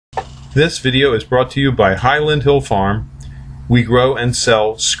This video is brought to you by Highland Hill Farm. We grow and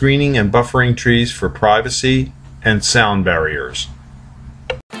sell screening and buffering trees for privacy and sound barriers.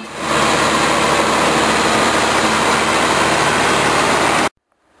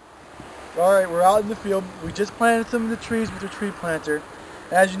 Alright, we're out in the field. We just planted some of the trees with the tree planter.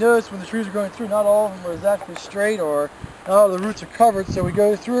 As you notice, when the trees are going through, not all of them are exactly straight, or not all the roots are covered, so we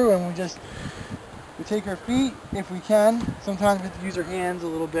go through and we take our feet, if we can. Sometimes we have to use our hands a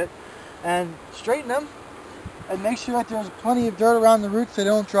little bit, and straighten them, and make sure that there's plenty of dirt around the roots so they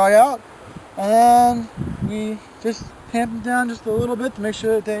don't dry out. And then we just tamp them down just a little bit to make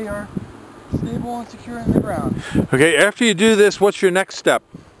sure that they are stable and secure in the ground. Okay, after you do this, what's your next step?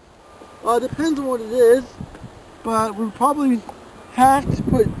 It depends on what it is, but we probably have to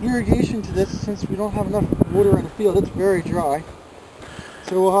put irrigation to this since we don't have enough water in the field. It's very dry.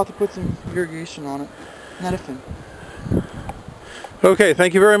 So we'll have to put some irrigation on it. Medicine. Okay,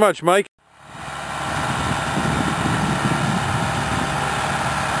 thank you very much, Mike.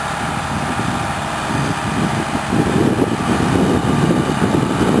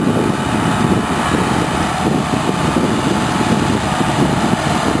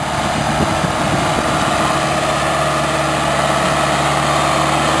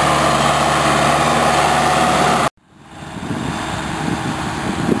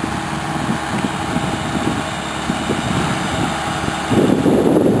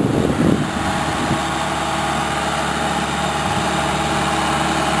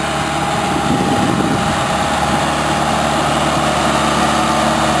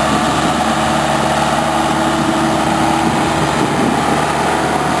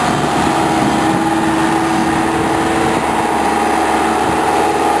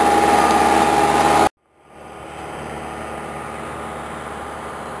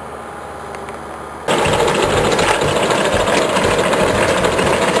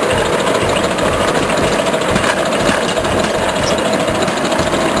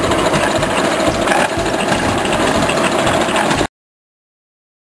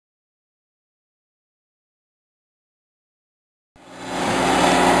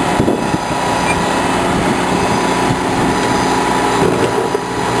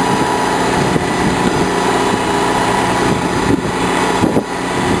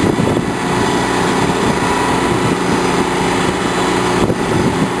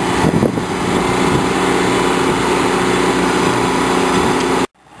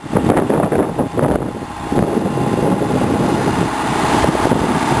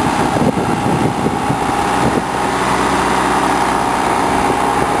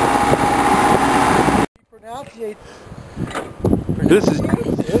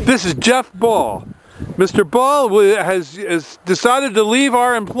 This is Jeff Ball. Mr. Ball has decided to leave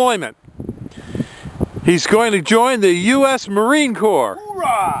our employment. He's going to join the U.S. Marine Corps.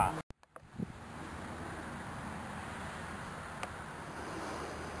 Hoorah!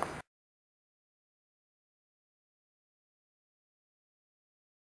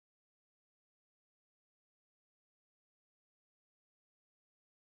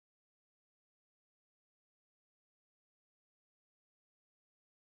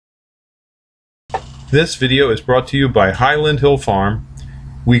 This video is brought to you by Highland Hill Farm.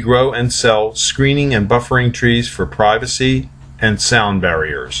 We grow and sell screening and buffering trees for privacy and sound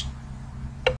barriers.